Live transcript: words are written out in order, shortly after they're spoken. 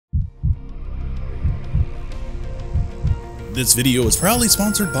This video is proudly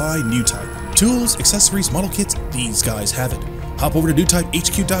sponsored by Newtype. Tools, accessories, model kits, these guys have it. Hop over to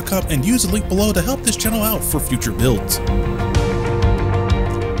newtypehq.com and use the link below to help this channel out for future builds.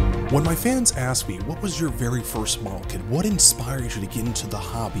 When my fans ask me, what was your very first model kit? What inspired you to get into the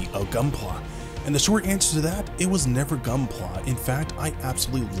hobby of Gunpla? And the short answer to that, it was never Gunpla. In fact, I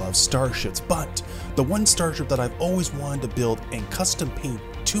absolutely love starships, but the one starship that I've always wanted to build and custom paint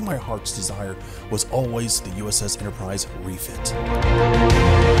to my heart's desire was always the USS Enterprise Refit.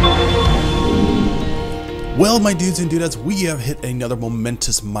 Well, my dudes and dudettes, we have hit another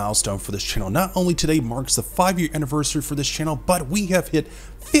momentous milestone for this channel. Not only today marks the 5-year anniversary for this channel, but we have hit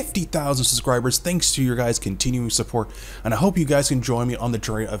 50,000 subscribers thanks to your guys' continuing support, and I hope you guys can join me on the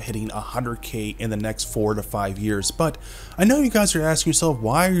journey of hitting 100K in the next 4 to 5 years. But I know you guys are asking yourself,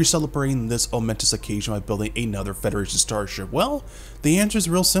 why are you celebrating this momentous occasion by building another Federation starship? Well, the answer is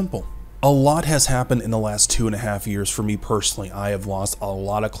real simple. A lot has happened in the last 2.5 years for me personally. I have lost a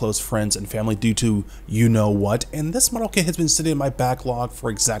lot of close friends and family due to you know what, and this model kit has been sitting in my backlog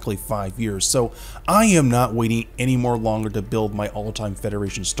for exactly 5 years, so I am not waiting any more longer to build my all-time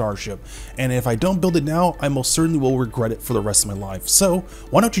Federation starship, and if I don't build it now, I most certainly will regret it for the rest of my life. So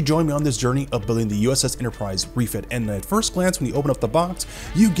why don't you join me on this journey of building the USS Enterprise Refit? And at first glance, when you open up the box,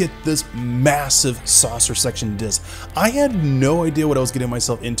 you get this massive saucer section disc. I had no idea what I was getting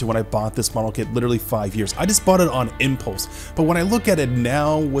myself into when I bought this model kit literally 5 years. I just bought it on impulse, but when I look at it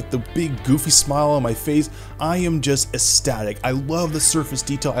now with the big goofy smile on my face, I am just ecstatic. I love the surface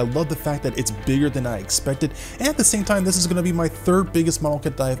detail. I love the fact that it's bigger than I expected, and at the same time, this is going to be my 3rd biggest model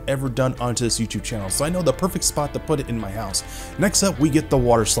kit that I've ever done onto this YouTube channel, so I know the perfect spot to put it in my house. Next up, we get the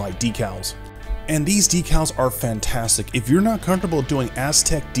water slide decals. And these decals are fantastic. If you're not comfortable doing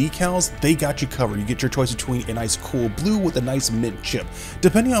Aztec decals, they got you covered. You get your choice between a nice cool blue with a nice mint chip,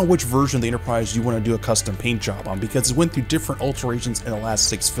 depending on which version of the Enterprise you want to do a custom paint job on, because it went through different alterations in the last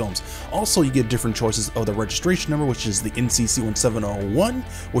 6 films. Also, you get different choices of the registration number, which is the NCC 1701,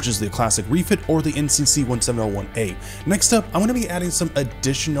 which is the classic refit, or the NCC 1701A. Next up, I'm going to be adding some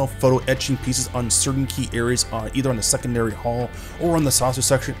additional photo etching pieces on certain key areas, either on the secondary hull or on the saucer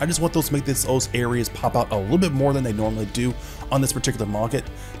section. I just want those to make those areas pop out a little bit more than they normally do on this particular model kit.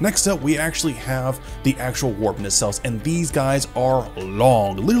 Next up, we actually have the actual warp nacelles, and these guys are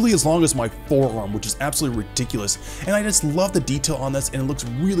long, literally as long as my forearm, which is absolutely ridiculous. And I just love the detail on this, and it looks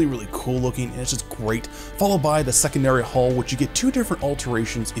really, really cool looking, and it's just great. Followed by the secondary hull, which you get 2 different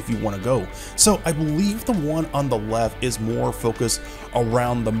alterations if you want to go. So I believe the one on the left is more focused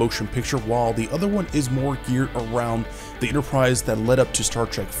around the motion picture, while the other one is more geared around the Enterprise that led up to Star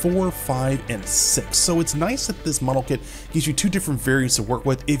Trek 4, 5, and 6. So it's nice that this model kit gives you 2 different variants to work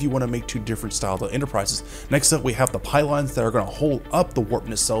with if you want to make 2 different styles of Enterprises. Next up, we have the pylons that are going to hold up the warp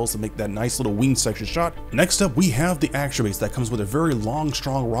nacelles to make that nice little wing section shot. Next up, we have the action base that comes with a very long,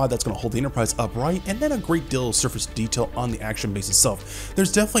 strong rod that's going to hold the Enterprise upright, and then a great deal of surface detail on the action base itself.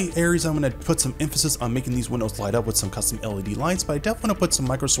 There's definitely areas I'm going to put some emphasis on making these windows light up with some custom LED lights, but I definitely want to put some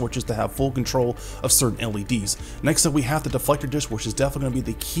micro switches to have full control of certain LEDs. Next up, we have the deflector dish, which is definitely going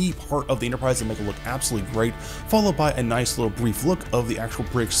to be the key part of the Enterprise to make it look absolutely great, followed by a nice little brief look of the actual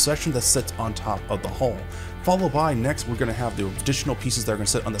bridge section that sits on top of the hull. Followed by, next, we're going to have the additional pieces that are going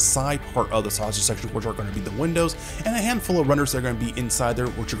to sit on the side part of the saucer section, which are going to be the windows, and a handful of runners that are going to be inside there,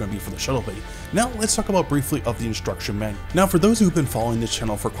 which are going to be for the shuttle bay. Now, let's talk about briefly of the instruction manual. Now, for those who've been following this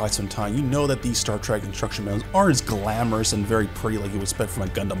channel for quite some time, you know that these Star Trek instruction manuals are as glamorous and very pretty like you would expect from a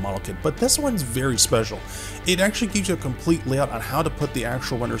Gundam model kit, but this one's very special. It actually gives you a complete layout on how to put the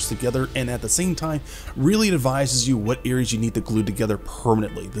actual runners together, and at the same time, really advises you what areas you need to glue together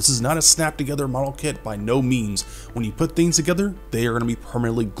permanently. This is not a snap together model kit by no means. When you put things together, they are going to be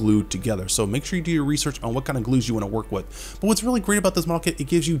permanently glued together. So make sure you do your research on what kind of glues you want to work with. But what's really great about this model kit, it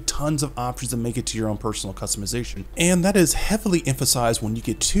gives you tons of options to make it to your own personal customization. And that is heavily emphasized when you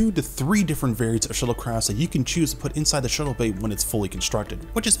get 2 to 3 different variants of shuttlecrafts that you can choose to put inside the shuttle bay when it's fully constructed,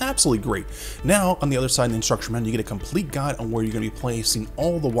 which is absolutely great. Now, on the other side of the instruction manual, you get a complete guide on where you're going to be placing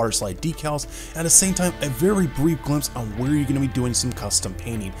all the water slide decals, and at the same time, a very brief glimpse on where you're going to be doing some custom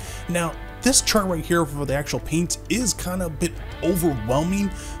painting. Now, this chart right here for the actual paints is kind of a bit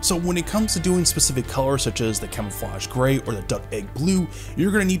overwhelming, so when it comes to doing specific colors such as the camouflage gray or the duck egg blue,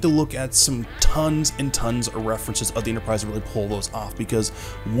 you're going to need to look at some tons and tons of references of the Enterprise to really pull those off, because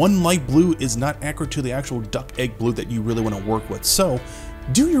one light blue is not accurate to the actual duck egg blue that you really want to work with. So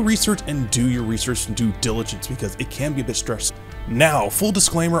do your research and do your research and due diligence, because it can be a bit stressful. Now, full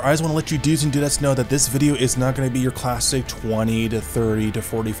disclaimer, I just want to let you dudes and dudettes know that this video is not going to be your classic 20 to 30 to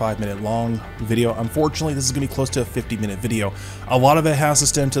 45 minute long video. Unfortunately, this is going to be close to a 50-minute video. A lot of it has to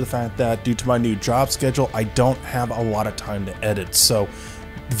stem to the fact that due to my new job schedule, I don't have a lot of time to edit. So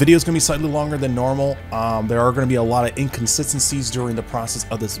the video is going to be slightly longer than normal. There are going to be a lot of inconsistencies during the process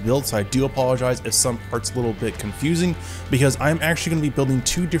of this build, so I do apologize if some parts a little bit confusing, because I'm actually going to be building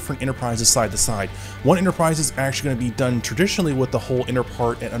two different enterprises side to side. One enterprise is actually going to be done traditionally with the whole inner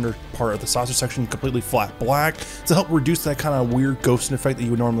part and under part of the saucer section completely flat black to help reduce that kind of weird ghosting effect that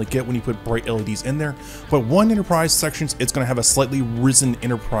you would normally get when you put bright LEDs in there. But one enterprise section, it's going to have a slightly risen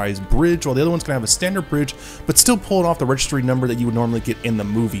enterprise bridge, while the other one's going to have a standard bridge, but still pull it off the registry number that you would normally get in the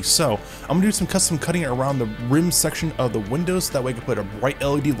movie. So I'm gonna do some custom cutting around the rim section of the windows, so that way I can put a bright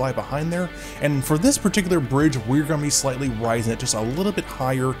LED light behind there. And for this particular bridge, we're gonna be slightly rising it just a little bit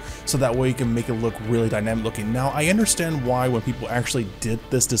higher, so that way you can make it look really dynamic looking. Now, I understand why when people actually did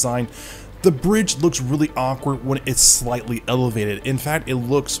this design, the bridge looks really awkward when it's slightly elevated. In fact, it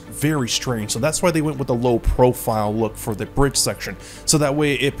looks very strange. So that's why they went with the low profile look for the bridge section. So that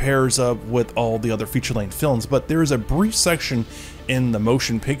way it pairs up with all the other feature length films. But there is a brief section in the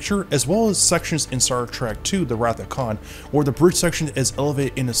motion picture, as well as sections in Star Trek II, The Wrath of Khan, where the bridge section is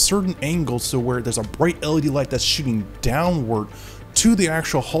elevated in a certain angle, so where there's a bright LED light that's shooting downward to the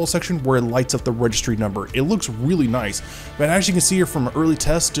actual hull section where it lights up the registry number. It looks really nice, but as you can see here from an early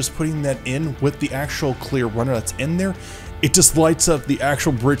test, just putting that in with the actual clear runner that's in there, it just lights up the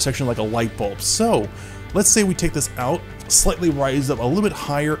actual bridge section like a light bulb. So let's say we take this out, slightly rise up a little bit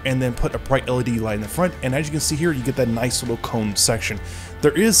higher, and then put a bright LED light in the front, and as you can see here, you get that nice little cone section.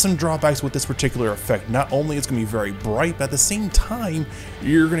 There is some drawbacks with this particular effect. Not only it's going to be very bright, but at the same time,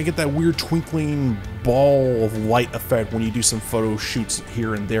 you're going to get that weird twinkling ball of light effect when you do some photo shoots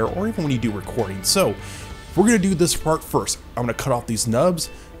here and there, or even when you do recording. So we're going to do this part first. I'm going to cut off these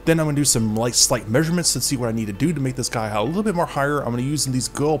nubs. Then I'm going to do some slight measurements to see what I need to do to make this guy a little bit more higher. I'm going to use these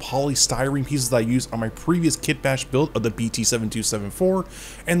good old polystyrene pieces that I used on my previous kit bash build of the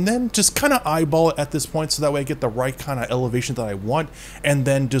BT7274, and then just kind of eyeball it at this point so that way I get the right kind of elevation that I want, and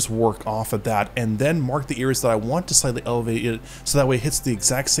then just work off of that, and then mark the areas that I want to slightly elevate it so that way it hits the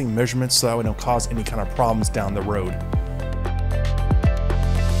exact same measurements, so that way it don't cause any kind of problems down the road.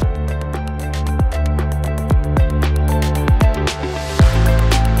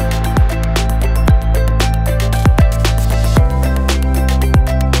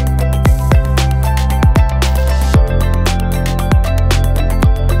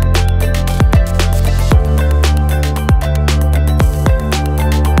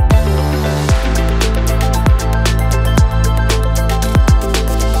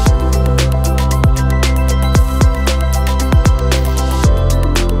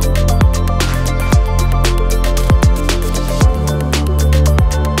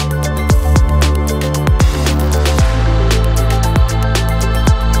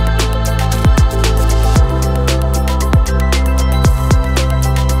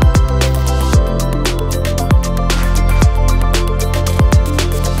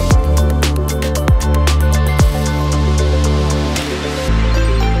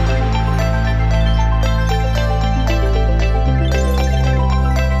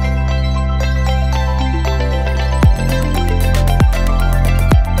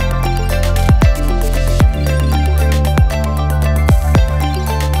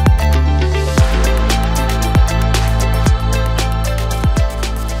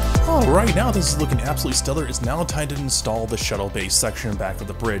 Now this is looking absolutely stellar. It's now time to install the shuttle base section back of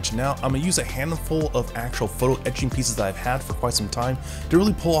the bridge. Now I'm going to use a handful of actual photo etching pieces that I've had for quite some time to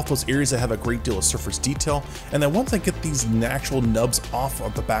really pull off those areas that have a great deal of surface detail. And then once I get these actual nubs off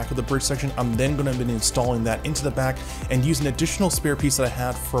of the back of the bridge section, I'm then going to be installing that into the back and use an additional spare piece that I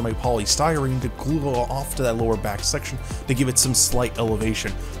had from a polystyrene to glue it off to that lower back section to give it some slight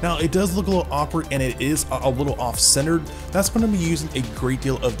elevation. Now it does look a little awkward and it is a little off-centered. That's going to be using a great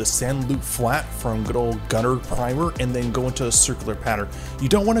deal of the sand loop flat from good old Gunner primer, and then go into a circular pattern. You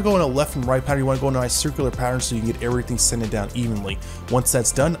don't want to go in a left and right pattern, you want to go in a nice circular pattern so you can get everything sanded down evenly. Once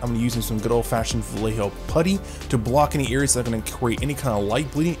that's done, I'm using some good old fashioned Vallejo putty to block any areas that are going to create any kind of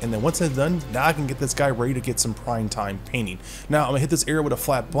light bleeding, and then once that's done, now I can get this guy ready to get some prime time painting. Now I'm going to hit this area with a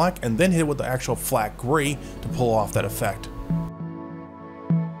flat black and then hit it with the actual flat gray to pull off that effect.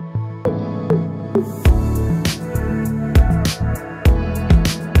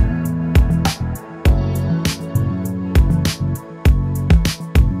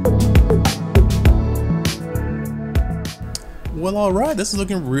 Well, alright, this is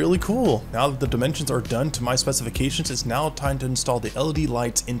looking really cool. Now that the dimensions are done to my specifications, it's now time to install the L.E.D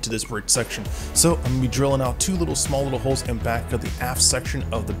lights into this bridge section. So I'm going to be drilling out two small little holes in back of the aft section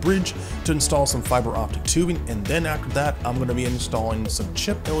of the bridge to install some fiber optic tubing, and then after that I'm going to be installing some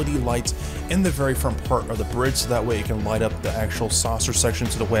chip L.E.D lights in the very front part of the bridge so that way it can light up the actual saucer section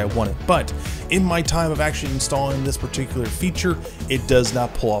to the way I want it. But in my time of actually installing this particular feature, it does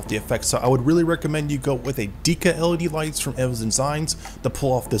not pull off the effect, so I would really recommend you go with a Deca L.E.D lights from Evgeny to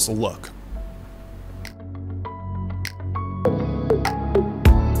pull off this look.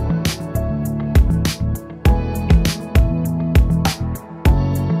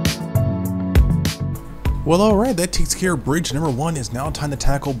 Well, alright, that takes care of bridge number 1. Is now time to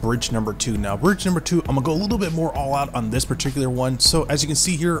tackle bridge number 2. Now, bridge number 2, I'm going to go a little bit more all out on this particular one. So, as you can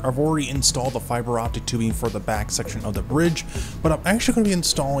see here, I've already installed the fiber optic tubing for the back section of the bridge, but I'm actually going to be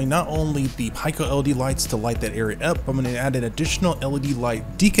installing not only the Pico L.E.D lights to light that area up, but I'm going to add an additional L.E.D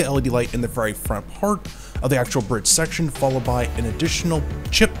light, Deca L.E.D light in the very front part of the actual bridge section, followed by an additional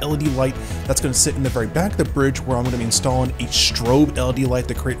chip L.E.D light that's going to sit in the very back of the bridge, where I'm going to be installing a strobe L.E.D light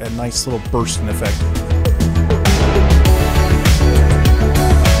to create a nice little bursting effect.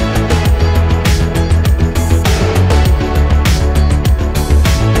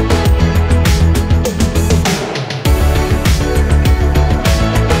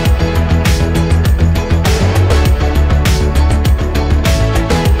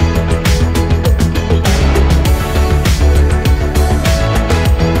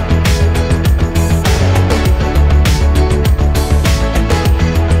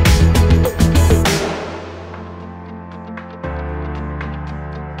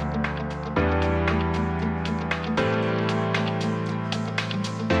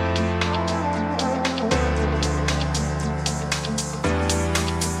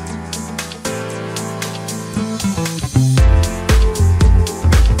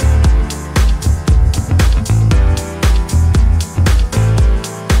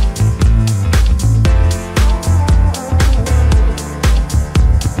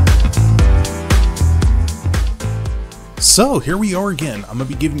 So here we are again. I'm going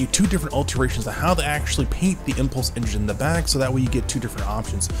to be giving you two different alterations of how to actually paint the impulse engine in the back, so that way you get two different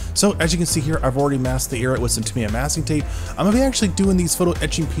options. So as you can see here, I've already masked the area with some Tamiya masking tape. I'm going to be actually doing these photo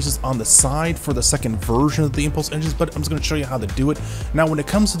etching pieces on the side for the second version of the impulse engines, but I'm just going to show you how to do it. Now when it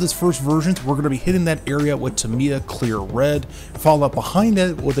comes to this first version, we're going to be hitting that area with Tamiya clear red, followed up behind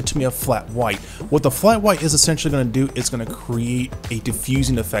it with a Tamiya flat white. What the flat white is essentially going to do is going to create a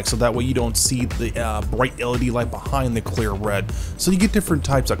diffusing effect, so that way you don't see the bright LED light behind the clear red, so you get different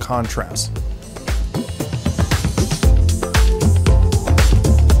types of contrast.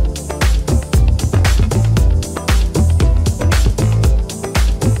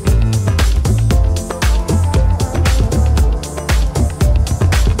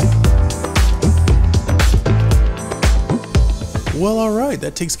 Well, alright,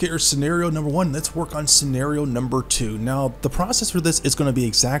 that takes care of scenario number 1. Let's work on scenario number 2. Now, the process for this is going to be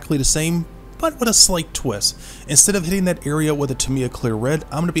exactly the same, but with a slight twist. Instead of hitting that area with a Tamiya clear red,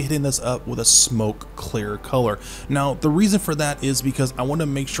 I'm going to be hitting this up with a smoke clear color. Now, the reason for that is because I want to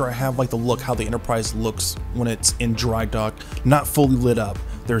make sure I have like the look how the Enterprise looks when it's in dry dock, not fully lit up.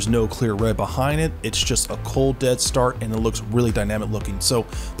 There's no clear red behind it, it's just a cold dead start, and it looks really dynamic looking. So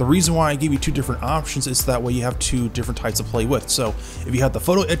the reason why I give you two different options is that way you have two different types to play with. So if you have the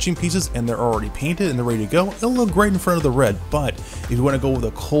photo etching pieces and they're already painted and they're ready to go, it'll look great in front of the red. But if you want to go with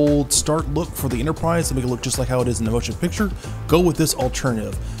a cold start look for the Enterprise to make it look just like how it is in the motion picture, go with this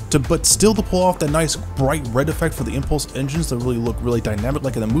alternative. But still to pull off that nice bright red effect for the impulse engines to really look really dynamic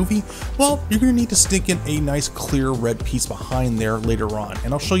like in the movie, well, you're going to need to stick in a nice clear red piece behind there later on,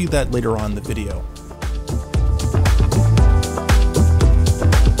 and I'll show you that later on in the video.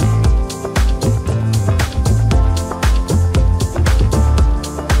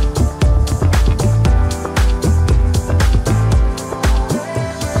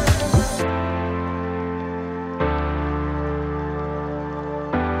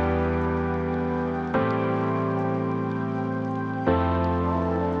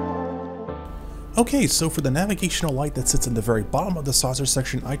 Okay, so for the navigational light that sits in the very bottom of the saucer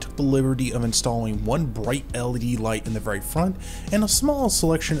section, I took the liberty of installing one bright LED light in the very front and a small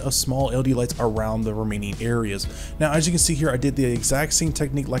selection of small LED lights around the remaining areas. Now, as you can see here, I did the exact same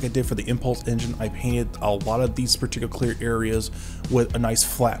technique like I did for the impulse engine. I painted a lot of these particular clear areas with a nice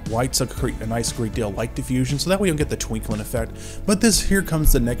flat white so I could create a nice great deal of light diffusion, so that way you don't get the twinkling effect. But here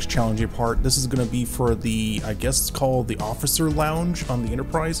comes the next challenging part. This is going to be for the, I guess it's called the officer lounge on the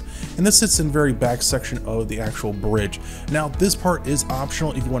Enterprise, and this sits in very back section of the actual bridge. Now this part is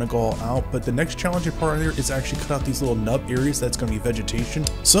optional if you want to go all out, but the next challenging part here is actually cut out these little nub areas that's going to be vegetation.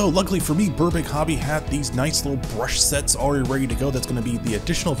 So luckily for me, Burbank Hobby had these nice little brush sets already ready to go. That's going to be the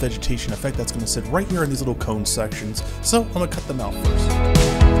additional vegetation effect that's going to sit right here in these little cone sections. So I'm going to cut them out first.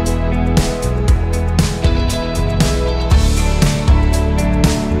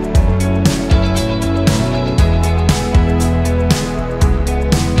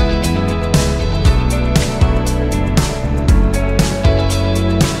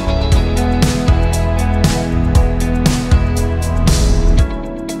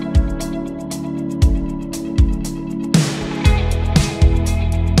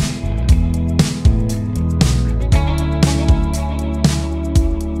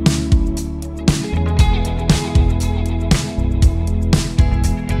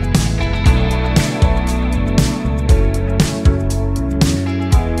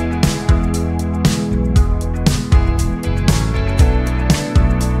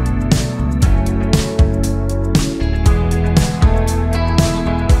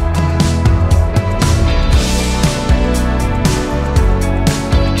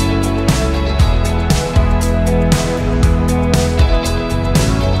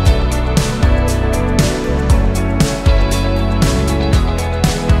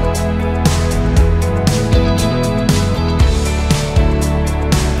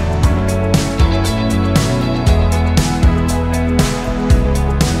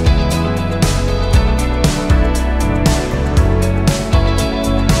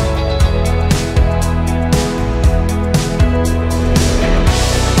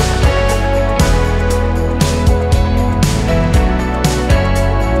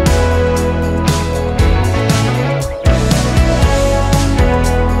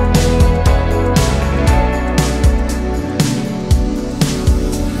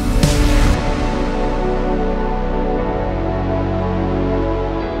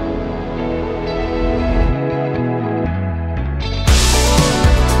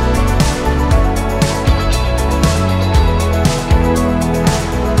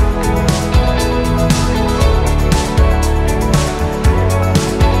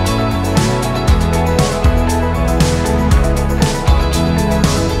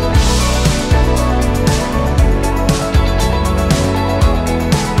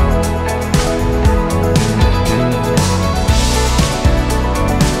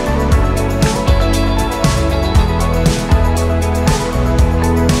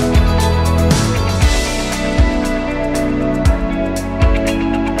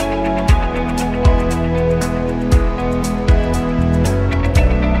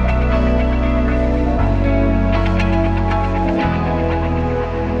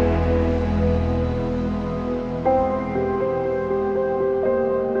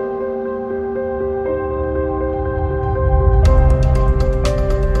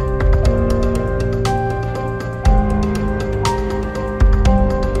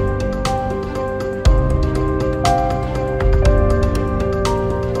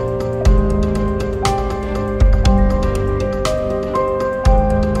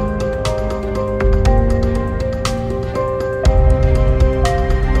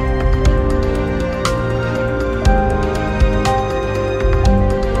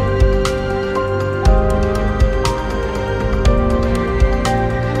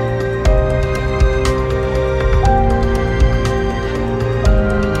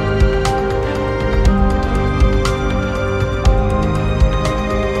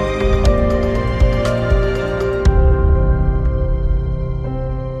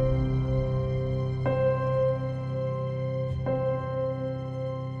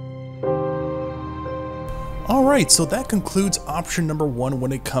 Alright, so that concludes option number 1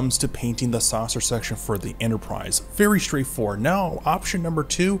 when it comes to painting the saucer section for the Enterprise. Very straightforward. Now, option number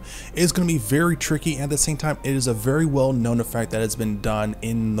 2 is going to be very tricky, and at the same time, it is a very well known effect that has been done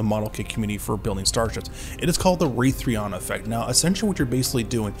in the model kit community for building starships. It is called the Raytheon effect. Now, essentially what you're basically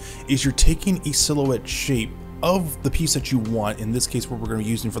doing is you're taking a silhouette shape of the piece that you want. In this case, what we're going to be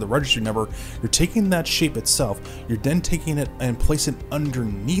using for the registry number, you're taking that shape itself, you're then taking it and placing it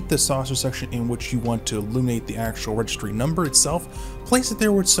underneath the saucer section in which you want to illuminate the actual registry number itself. Place it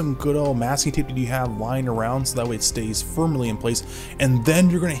there with some good old masking tape that you have lying around so that way it stays firmly in place, and then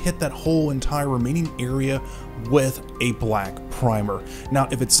you're going to hit that whole entire remaining area with a black primer. Now,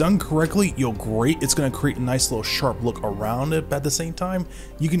 if it's done correctly, you'll great. It's going to create a nice little sharp look around it, but at the same time,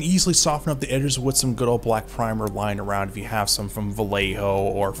 you can easily soften up the edges with some good old black primer lying around if you have some from Vallejo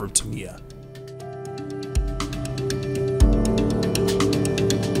or from Tamiya.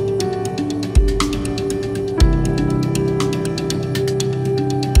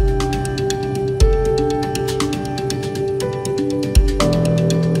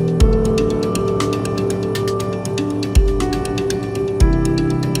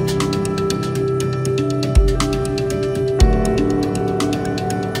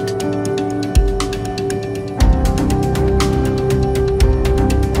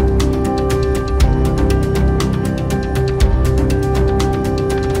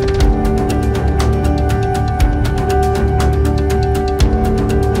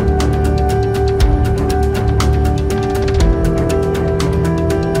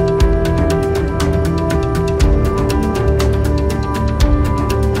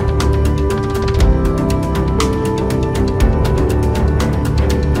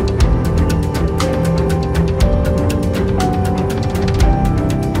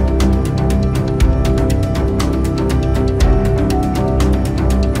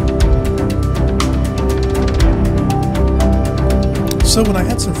 So when I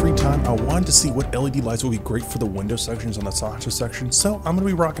had some free time, I wanted to see what LED lights would be great for the window sections on the saucer section, so I'm going to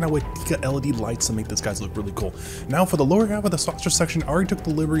be rocking out with LED lights to make this guys look really cool. Now for the lower half of the saucer section, I already took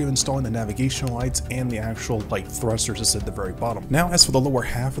the liberty of installing the navigational lights and the actual light thrusters that sit at the very bottom. Now as for the lower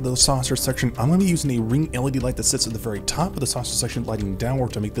half of the saucer section, I'm going to be using a ring LED light that sits at the very top of the saucer section, lighting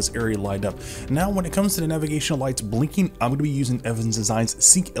downward to make this area light up. Now when it comes to the navigational lights blinking, I'm going to be using Evans Design's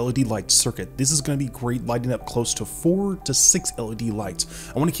Sync LED light circuit. This is going to be great lighting up close to 4 to 6 LED lights.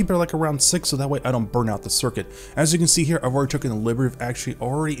 I want to keep it like around 6 so that way I don't burn out the circuit. As you can see here, I've already taken the liberty of actually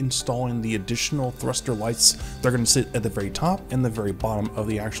already installing the additional thruster lights. They're going to sit at the very top and the very bottom of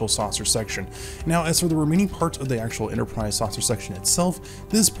the actual saucer section. Now as for the remaining parts of the actual Enterprise saucer section itself,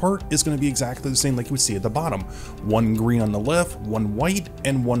 this part is going to be exactly the same like you would see at the bottom. One green on the left, one white,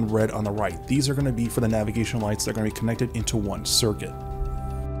 and one red on the right. These are going to be for the navigation lights. They're going to be connected into one circuit.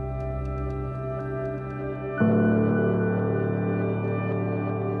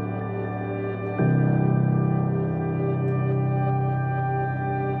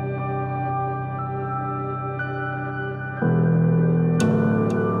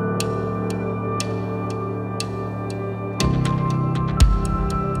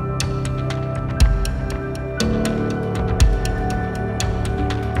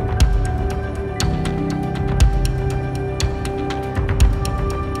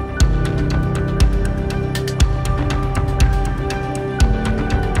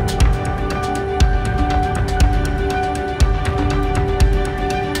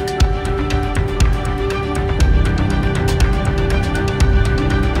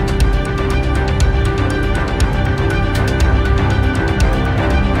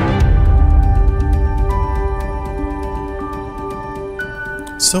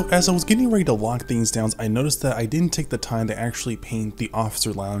 So as I was getting ready to lock things down, I noticed that I didn't take the time to actually paint the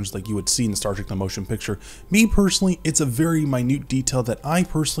officer lounge like you would see in Star Trek: The Motion Picture. Me personally, it's a very minute detail that I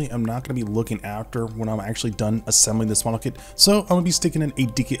personally am not going to be looking after when I'm actually done assembling this model kit, so I'm going to be sticking in a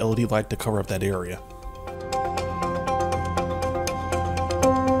DK LED light to cover up that area.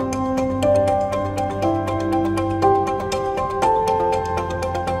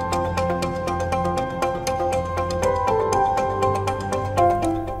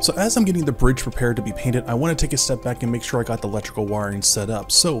 So as I'm getting the bridge prepared to be painted, I want to take a step back and make sure I got the electrical wiring set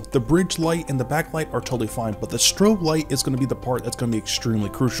up. So the bridge light and the backlight are totally fine, but the strobe light is going to be the part that's going to be extremely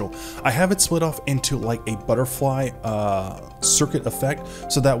crucial. I have it split off into like a butterfly circuit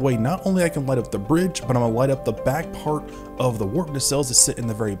effect, so that way not only I can light up the bridge, but I'm going to light up the back part of the warp nacelles that sit in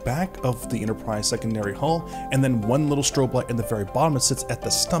the very back of the Enterprise secondary hull, and then one little strobe light in the very bottom that sits at the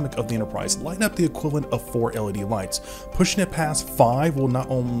stomach of the Enterprise, lighting up the equivalent of 4 LED lights. Pushing it past 5 will not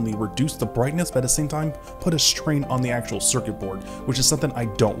only reduce the brightness, but at the same time put a strain on the actual circuit board, which is something I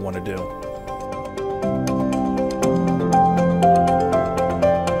don't want to do.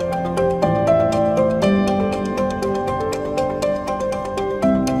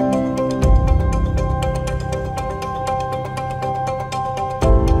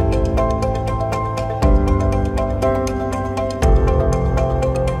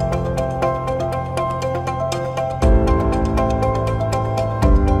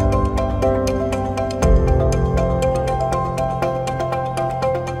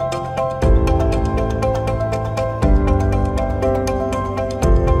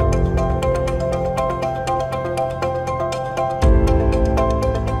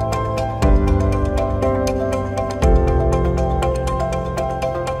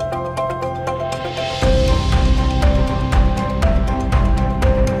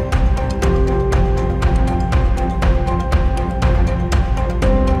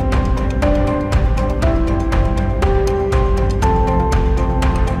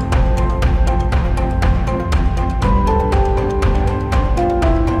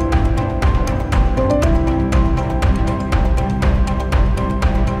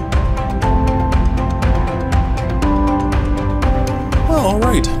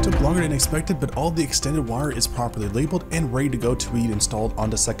 Longer than expected, but all the extended wire is properly labeled and ready to go to be installed on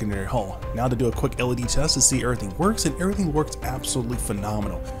the secondary hull. Now to do a quick LED test to see everything works, and everything works absolutely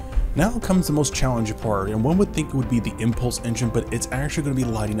phenomenal. Now comes the most challenging part, and one would think it would be the impulse engine, but it's actually going to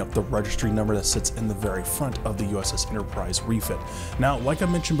be lighting up the registry number that sits in the very front of the USS Enterprise refit. Now, like I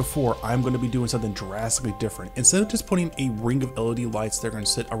mentioned before, I'm going to be doing something drastically different. Instead of just putting a ring of LED lights that are going to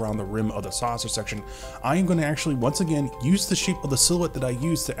sit around the rim of the saucer section, I am going to actually once again use the shape of the silhouette that I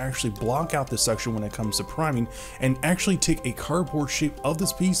used to actually block out this section when it comes to priming, and actually take a cardboard shape of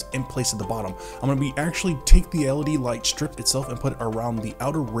this piece and place it at the bottom. I'm going to be actually take the LED light strip itself and put it around the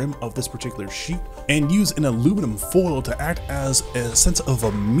outer rim of this particular sheet and use an aluminum foil to act as a sense of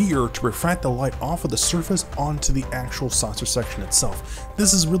a mirror to refract the light off of the surface onto the actual saucer section itself.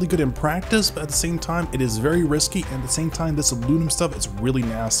 This is really good in practice, but at the same time it is very risky, and at the same time this aluminum stuff is really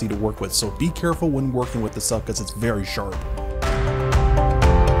nasty to work with, so be careful when working with this stuff because it's very sharp.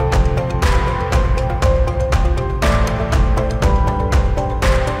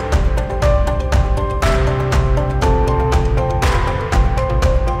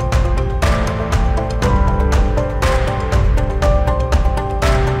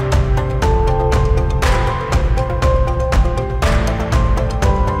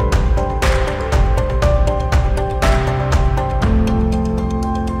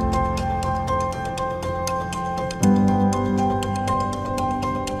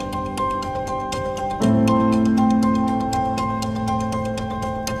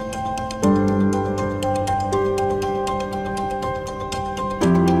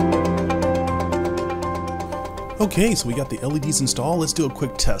 Okay, so we got the LEDs installed. Let's do a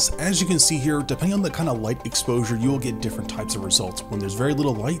quick test. As you can see here, depending on the kind of light exposure, you will get different types of results. When there's very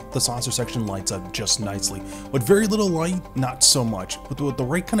little light, the saucer section lights up just nicely. With very little light, not so much. But with the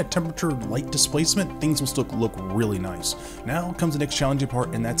right kind of temperature, light displacement, things will still look really nice. Now comes the next challenging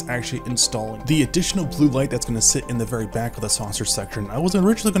part, and that's actually installing the additional blue light that's going to sit in the very back of the saucer section. I was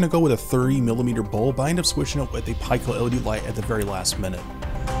originally going to go with a 30mm bulb, but I ended up switching it with a Pico LED light at the very last minute.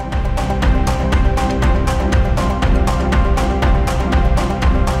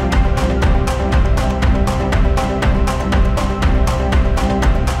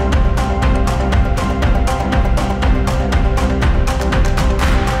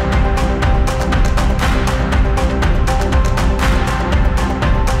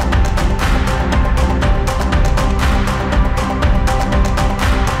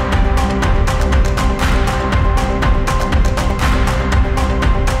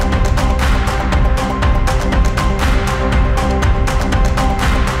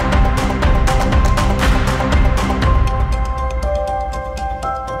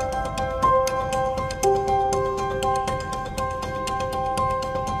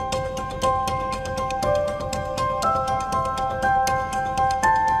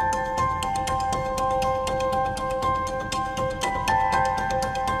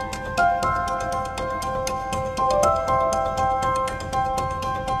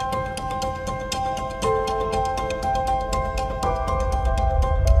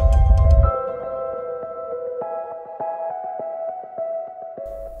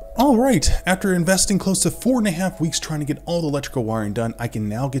 Alright, after investing close to 4.5 weeks trying to get all the electrical wiring done, I can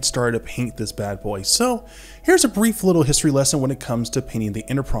now get started to paint this bad boy. So, here's a brief little history lesson when it comes to painting the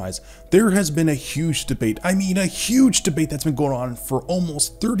Enterprise. There has been a huge debate, I mean a huge debate that's been going on for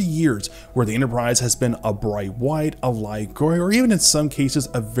almost 30 years, where the Enterprise has been a bright white, a light gray, or even in some cases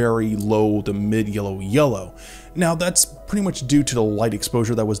a very low to mid yellow. Now that's pretty much due to the light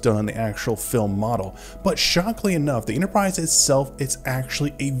exposure that was done on the actual film model, but shockingly enough, the Enterprise itself is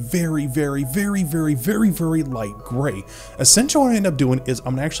actually a very light gray. Essentially what I end up doing is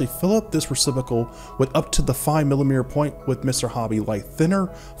I'm gonna actually fill up this reciprocal with up to the 5mm point with Mr. Hobby Light Thinner,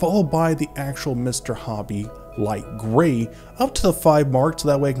 followed by the actual Mr. Hobby Light Gray up to the 5 mark, so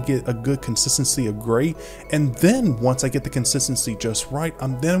that way I can get a good consistency of gray. And then once I get the consistency just right,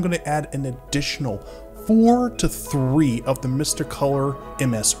 I'm going to add an additional 4 to 3 of the Mr. Color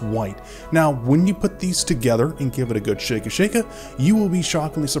MS White. Now, when you put these together and give it a good shake-a, you will be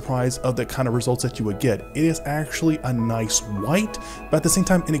shockingly surprised of the kind of results that you would get. It is actually a nice white, but at the same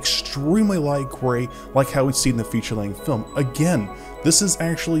time, an extremely light gray, like how we see in the feature-length film. Again, this is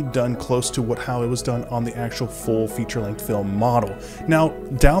actually done close to how it was done on the actual full feature-length film model. Now,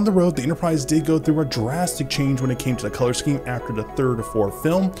 down the road, the Enterprise did go through a drastic change when it came to the color scheme after the 3rd or 4th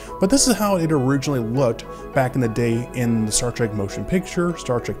film, but this is how it originally looked back in the day in the Star Trek motion picture,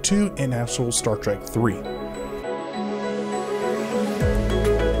 Star Trek II, and actual Star Trek III.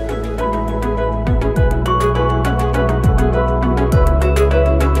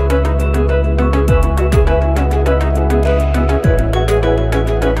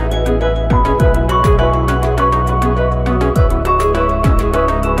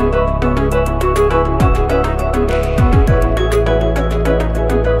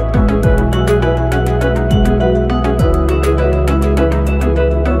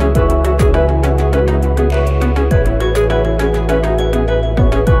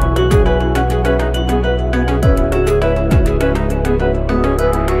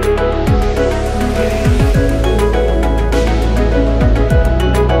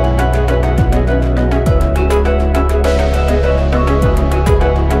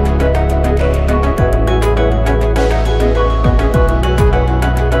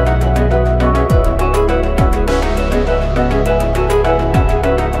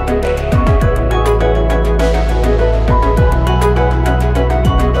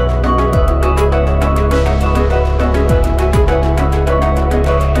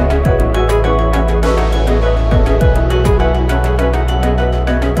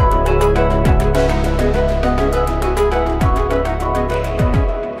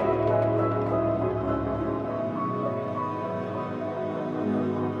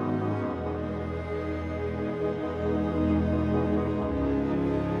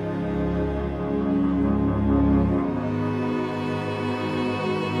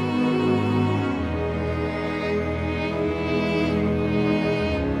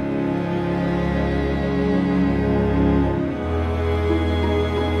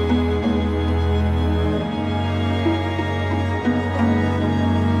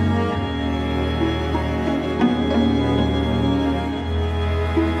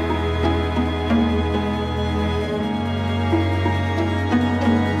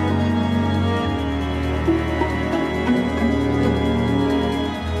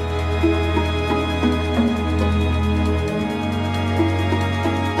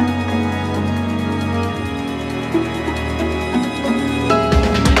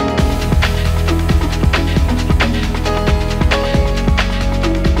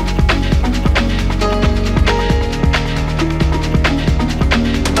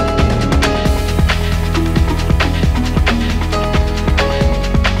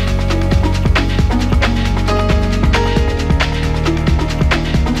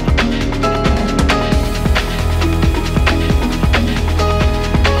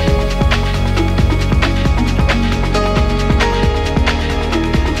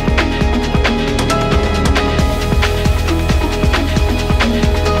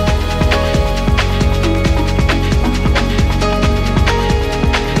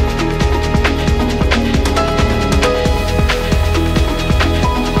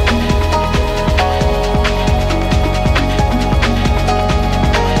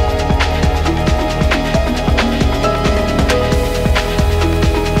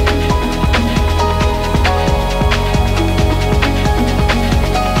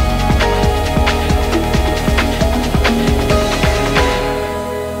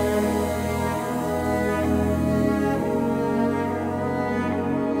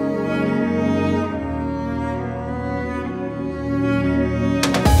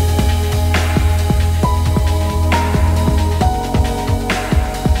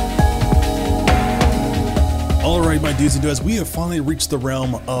 Alright, my dudes and dudes, we have finally reached the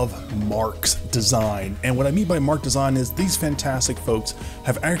realm of Mark's design. And what I mean by Mark design is these fantastic folks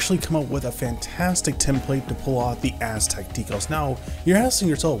have actually come up with a fantastic template to pull out the Aztec decals. Now, you're asking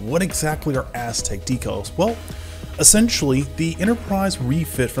yourself, what exactly are Aztec decals? Well, essentially, the Enterprise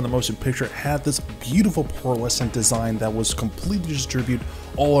refit from the motion picture had this beautiful pearlescent design that was completely distributed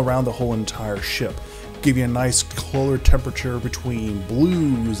all around the whole entire ship. Give you a nice color temperature between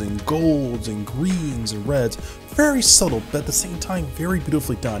blues and golds and greens and reds. Very subtle, but at the same time very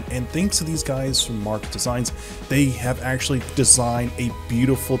beautifully done. And thanks to these guys from Mark Designs, they have actually designed a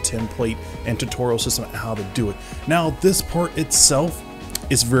beautiful template and tutorial system on how to do it. Now, this part itself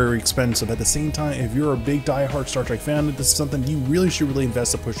is very expensive. At the same time, if you're a big diehard Star Trek fan, this is something you really should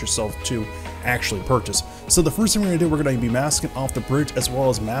invest to push yourself to actually purchase. So the first thing we're going to do, we're going to be masking off the bridge as well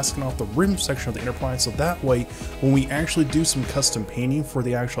as masking off the rim section of the Enterprise, so that way when we actually do some custom painting for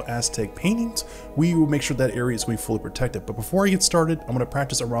the actual Aztec paintings, we will make sure that area is going to be fully protected. But before I get started, I'm going to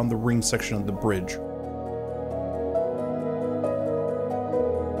practice around the ring section of the bridge.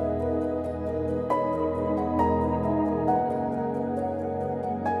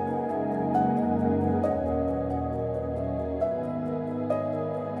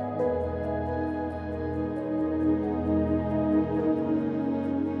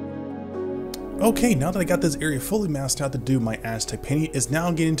 Okay, now that I got this area fully masked out to do my Aztec painting, is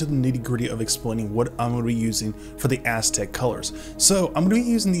now getting into the nitty gritty of explaining what I'm going to be using for the Aztec colors. So I'm going to be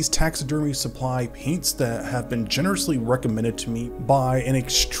using these taxidermy supply paints that have been generously recommended to me by an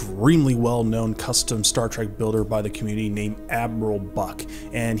extremely well-known custom Star Trek builder by the community named Admiral Buck.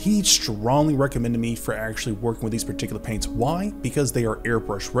 And he strongly recommended me for actually working with these particular paints. Why? Because they are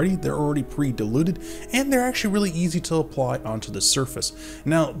airbrush ready, they're already pre-diluted, and they're actually really easy to apply onto the surface.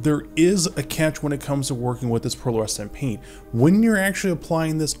 Now, there is a catch when it comes to working with this pearlescent paint. When you're actually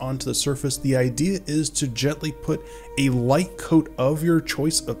applying this onto the surface, the idea is to gently put a light coat of your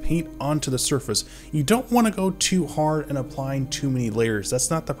choice of paint onto the surface. You don't want to go too hard and applying too many layers.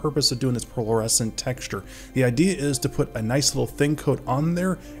 That's not the purpose of doing this pearlescent texture. The idea is to put a nice little thin coat on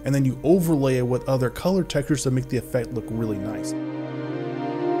there, and then you overlay it with other color textures to make the effect look really nice.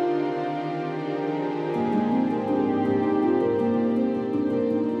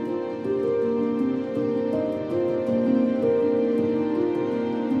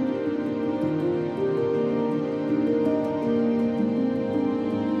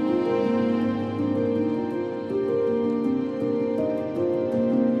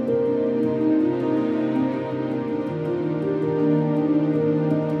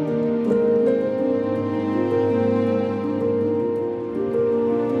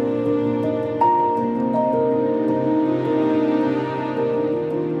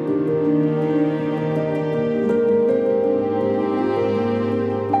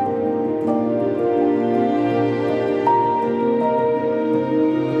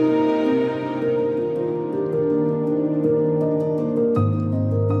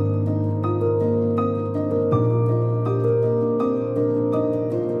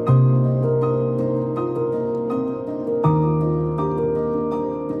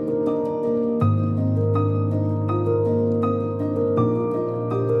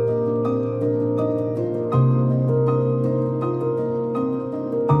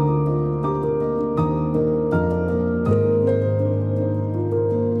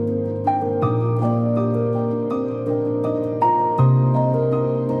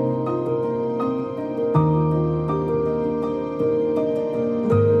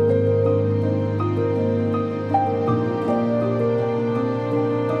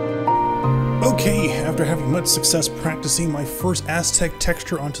 Okay, after having much success practicing my first Aztec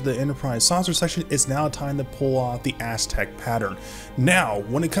texture onto the Enterprise saucer section, it's now time to pull off the Aztec pattern. Now,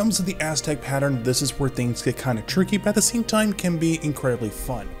 when it comes to the Aztec pattern, this is where things get kind of tricky, but at the same time can be incredibly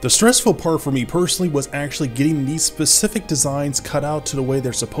fun. The stressful part for me personally was actually getting these specific designs cut out to the way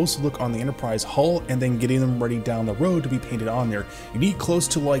they're supposed to look on the Enterprise hull, and then getting them ready down the road to be painted on there. You need close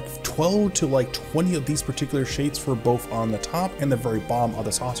to like 12 to like 20 of these particular shades for both on the top and the very bottom of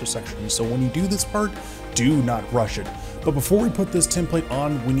the saucer section. So when you do this part, do not rush it. But before we put this template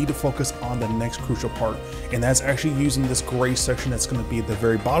on, we need to focus on the next crucial part, and that's actually using this gray section that's going to be at the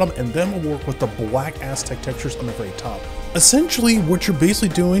very bottom, and then we'll work with the black Aztec textures on the very top. Essentially, what you're basically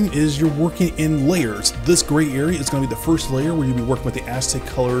doing is you're working in layers. This gray area is going to be the first layer where you'll be working with the Aztec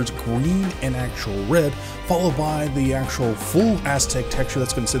colors green and actual red, followed by the actual full Aztec texture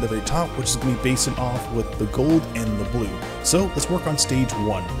that's going to sit at the very top, which is going to be basing off with the gold and the blue. So let's work on stage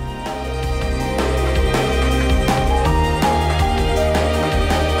 1.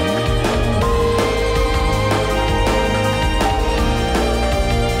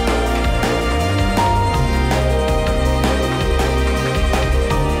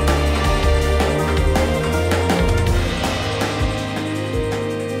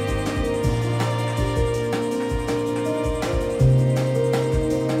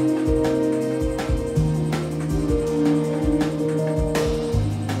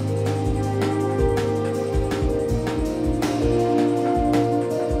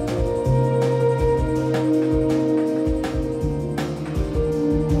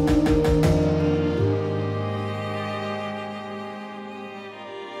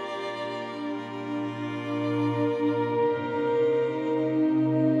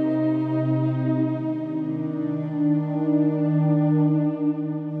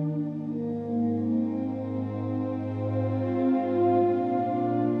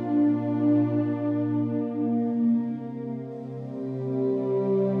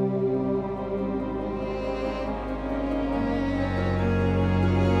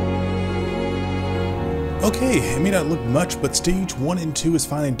 Okay, it may not look much, but stage 1 and 2 is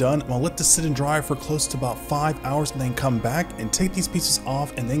finally done. I'm gonna let this sit and dry for close to about 5 hours and then come back and take these pieces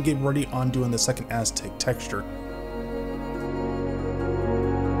off and then get ready on doing the second Aztec texture.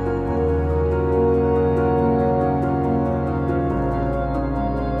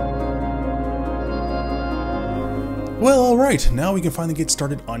 Well, alright, now we can finally get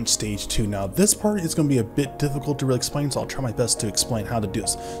started on stage 2. Now, this part is going to be a bit difficult to really explain, so I'll try my best to explain how to do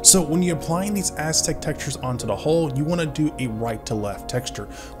this. So, when you're applying these Aztec textures onto the hull, you want to do a right to left texture.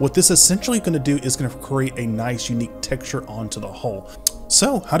 What this essentially going to do is going to create a nice, unique texture onto the hull.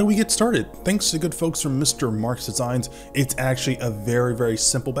 So, how do we get started? Thanks to the good folks from Mr. Mark's Designs, it's actually a very, very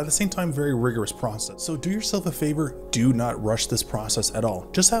simple, but at the same time, very rigorous process. So do yourself a favor, do not rush this process at all.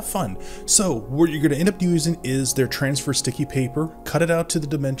 Just have fun. So, what you're going to end up using is their transfer sticky paper, cut it out to the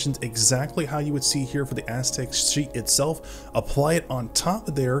dimensions exactly how you would see here for the Aztec sheet itself, apply it on top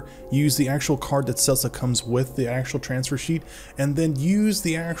of there, use the actual card that says that comes with the actual transfer sheet, and then use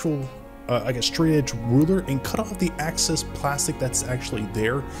the actual I guess straight edge ruler and cut off the excess plastic that's actually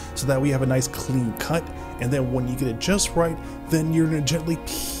there so that we have a nice clean cut. And then when you get it just right, then you're going to gently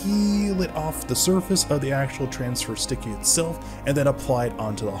peel it off the surface of the actual transfer sticky itself and then apply it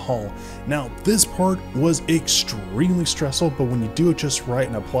onto the hull. Now this part was extremely stressful, but when you do it just right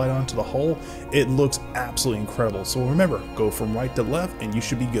and apply it onto the hull, it looks absolutely incredible. So remember, go from right to left and you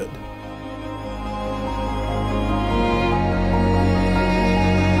should be good.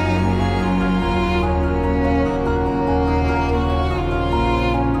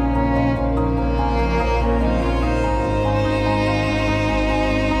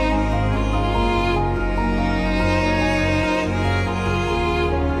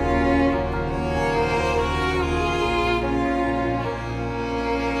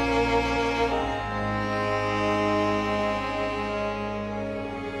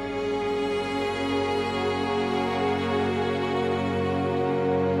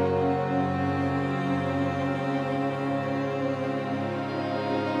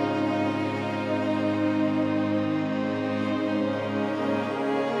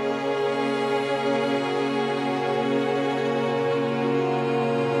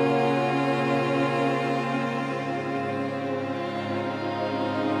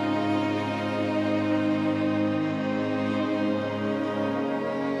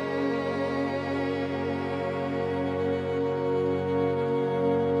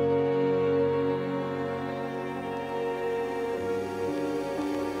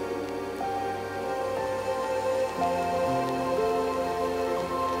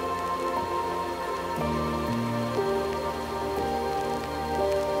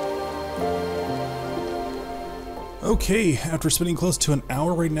 Okay, after spending close to an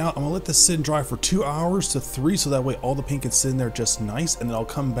hour right now, I'm gonna let this sit and dry for 2 hours to 3 so that way all the paint can sit in there just nice, and then I'll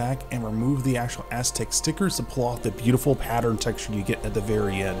come back and remove the actual Aztec stickers to pull off the beautiful pattern texture you get at the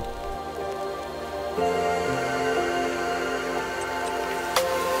very end.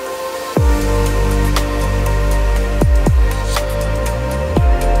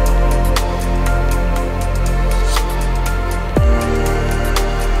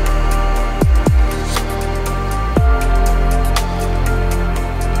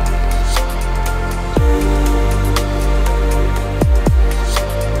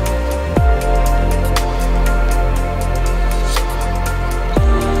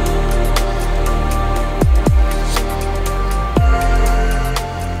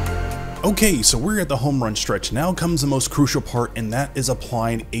 Okay, so we're at the home run stretch. Now comes the most crucial part, and that is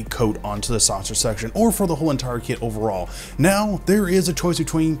applying a coat onto the saucer section, or for the whole entire kit overall. Now, there is a choice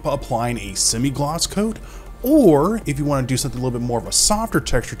between applying a semi-gloss coat, or if you want to do something a little bit more of a softer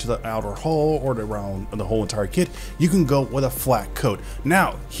texture to the outer hull or around the whole entire kit, you can go with a flat coat.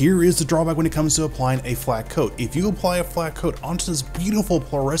 Now, here is the drawback when it comes to applying a flat coat. If you apply a flat coat onto this beautiful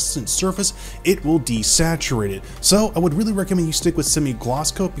fluorescent surface, it will desaturate it. So I would really recommend you stick with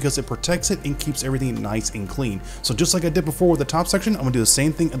semi-gloss coat because it protects it and keeps everything nice and clean. So just like I did before with the top section, I'm going to do the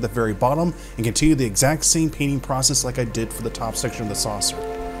same thing at the very bottom and continue the exact same painting process like I did for the top section of the saucer.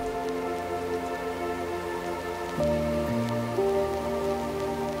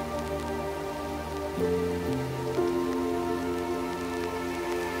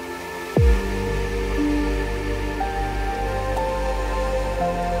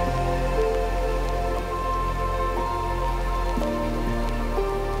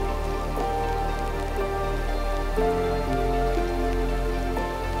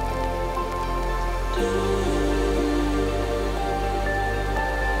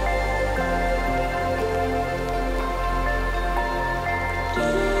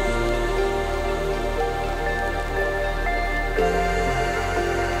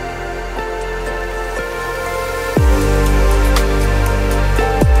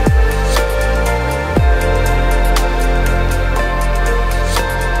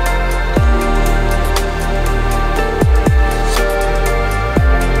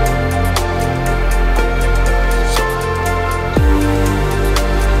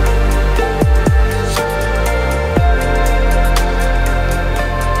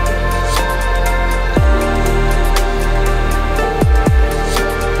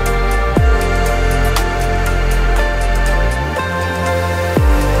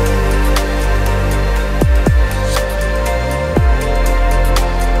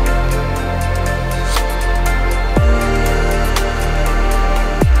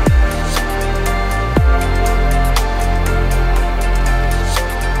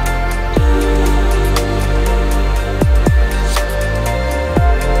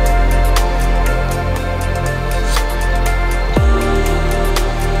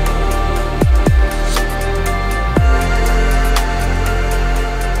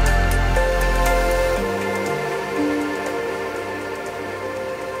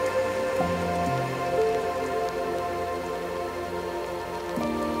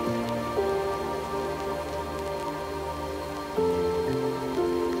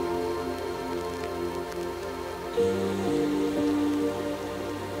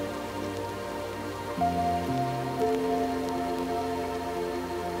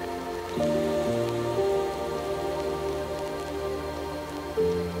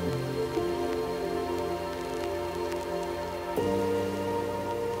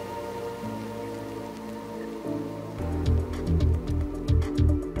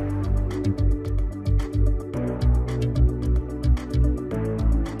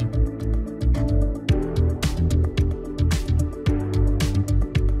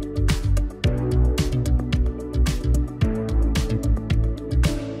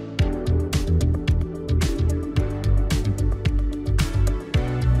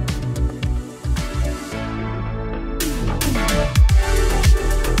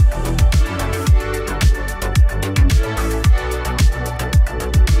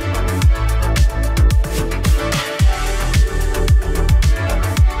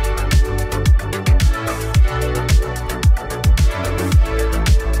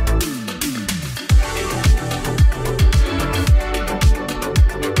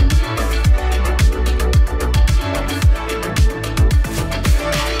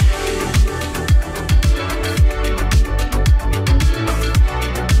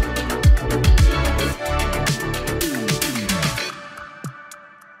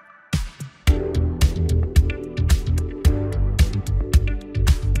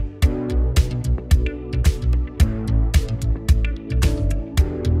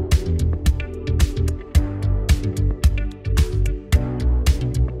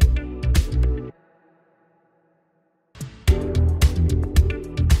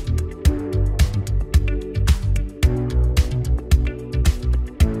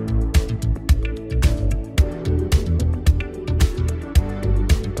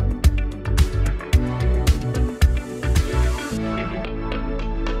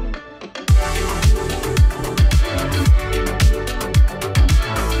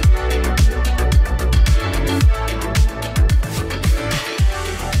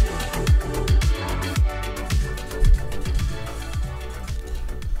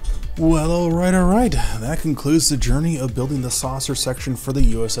 Well, alright. That concludes the journey of building the saucer section for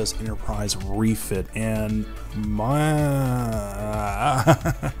the USS Enterprise refit, and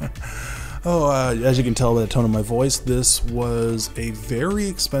as you can tell by the tone of my voice, this was a very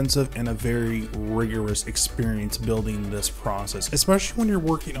expensive and a very rigorous experience building this process, especially when you're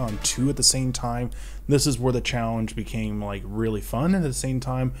working on two at the same time. This is where the challenge became like really fun, and at the same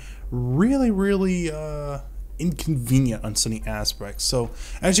time really inconvenient on some aspects. So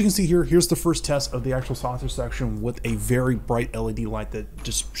as you can see here, here's the first test of the actual saucer section with a very bright LED light that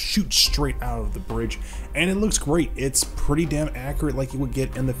just shoots straight out of the bridge, and it looks great. It's pretty damn accurate like you would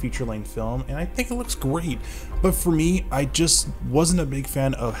get in the feature-length film, and I think it looks great. But for me, I just wasn't a big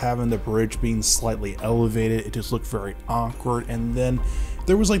fan of having the bridge being slightly elevated. It just looked very awkward. And then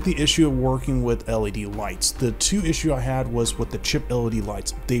there was like the issue of working with LED lights. The two issue I had was with the chip LED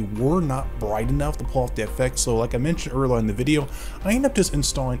lights. They were not bright enough to pull off the effect. So like I mentioned earlier in the video, I ended up just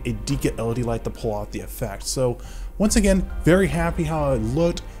installing a decent LED light to pull off the effect. So once again, very happy how it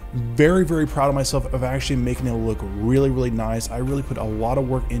looked. Very proud of myself of actually making it look really nice. I really put a lot of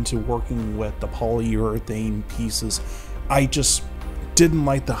work into working with the polyurethane pieces. I just didn't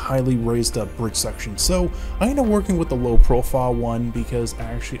like the highly raised up bridge section, so I ended up working with the low profile one because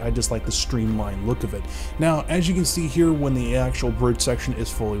actually I just like the streamlined look of it. Now as you can see here, when the actual bridge section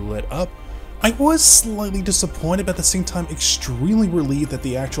is fully lit up, I was slightly disappointed, but at the same time extremely relieved that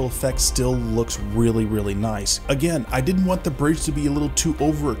the actual effect still looks really nice. Again, I didn't want the bridge to be a little too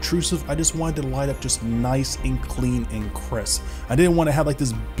over obtrusive. I just wanted to light up just nice and clean and crisp. I didn't want to have like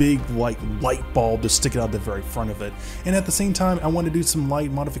this big like light bulb just sticking out the very front of it. And at the same time, I wanted to do some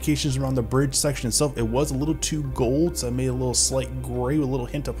light modifications around the bridge section itself. It was a little too gold, so I made a little slight gray with a little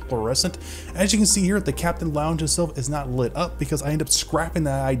hint of fluorescent. As you can see here, the Captain Lounge itself is not lit up because I ended up scrapping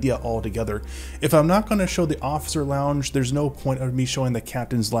that idea altogether. If I'm not going to show the officer lounge, there's no point of me showing the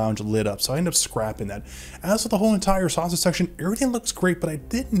captain's lounge lit up, so I end up scrapping that. As for the whole entire saucer section, everything looks great, but I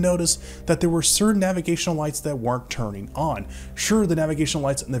did notice that there were certain navigational lights that weren't turning on. Sure, the navigational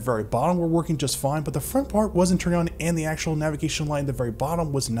lights in the very bottom were working just fine, but the front part wasn't turning on, and the actual navigation light in the very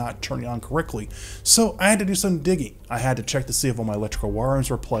bottom was not turning on correctly. So I had to do some digging. I had to check to see if all my electrical wirings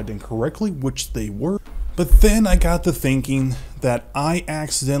were plugged in correctly, which they were. But then I got to thinking that I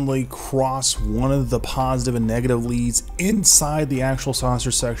accidentally crossed one of the positive and negative leads inside the actual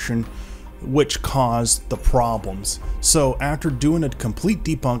saucer section which caused the problems. So after doing a complete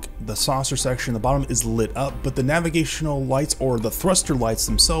debunk, the saucer section at the bottom is lit up, but the navigational lights or the thruster lights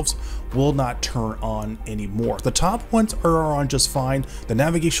themselves will not turn on anymore. The top ones are on just fine. The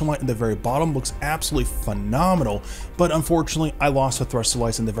navigation light in the very bottom looks absolutely phenomenal, but unfortunately I lost the thruster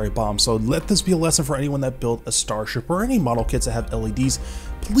lights in the very bottom. So let this be a lesson for anyone that built a Starship or any model kits that have LEDs.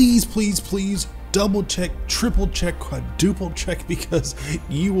 Please, please, please double check, triple check, quadruple check, because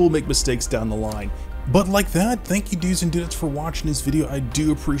you will make mistakes down the line. But like that, thank you dudes and dudettes for watching this video. I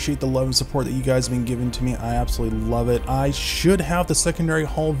do appreciate the love and support that you guys have been giving to me. I absolutely love it. I should have the secondary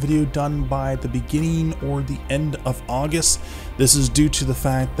haul video done by the beginning or the end of August. This is due to the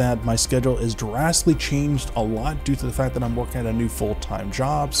fact that my schedule is drastically changed a lot due to the fact that I'm working at a new full-time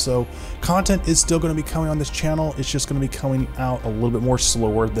job. So content is still going to be coming on this channel. It's just going to be coming out a little bit more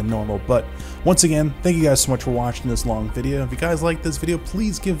slower than normal. But once again, thank you guys so much for watching this long video. If you guys like this video,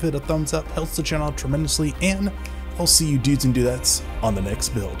 please give it a thumbs up. Helps the channel out tremendously, and I'll see you dudes and dudettes on the next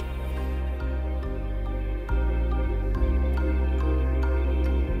build.